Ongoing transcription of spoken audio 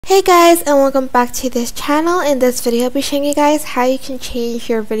Hey guys, and welcome back to this channel. In this video I'll be showing you guys how you can change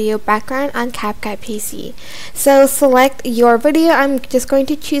your video background on CapCut PC. So select your video. I'm just going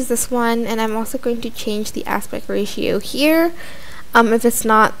to choose this one, and I'm also going to change the aspect ratio here. If it's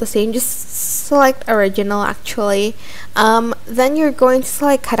not the same, just select original actually. Then you're going to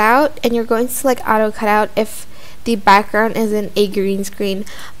select cutout, and you're going to select auto cutout if the background isn't a green screen.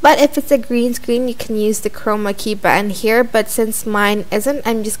 But if it's a green screen, you can use the chroma key button here, but since mine isn't,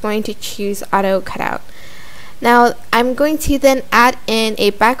 I'm just going to choose auto cutout. Now I'm going to then add in a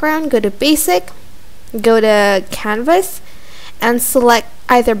background. Go to basic, go to canvas, and select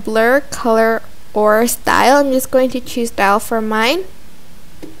either blur, color, or style. I'm just going to choose style for mine,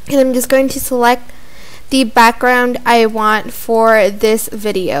 and I'm just going to select the background I want for this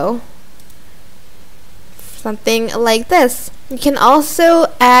video. Something like this. You can also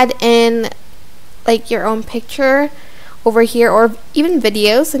add in like your own picture over here, or even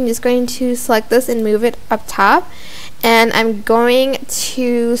videos. I'm just going to select this and move it up top, and I'm going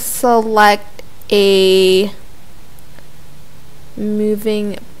to select a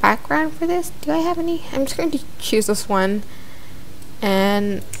moving background for this. Do I have any? I'm just going to choose this one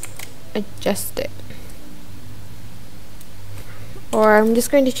and adjust it, or I'm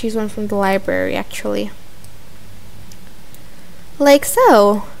just going to choose one from the library actually, like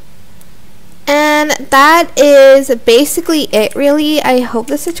so. And that is basically it really. I hope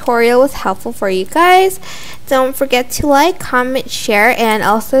this tutorial was helpful for you guys. Don't forget to like, comment, share, and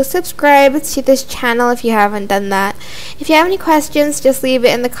also subscribe to this channel if you haven't done that. If you have any questions, just leave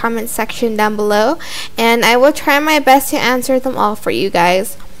it in the comment section down below, and I will try my best to answer them all for you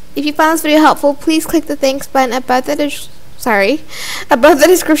guys. If you found this video helpful, please click the thanks button above the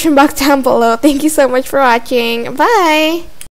description box down below. Thank you so much for watching. Bye!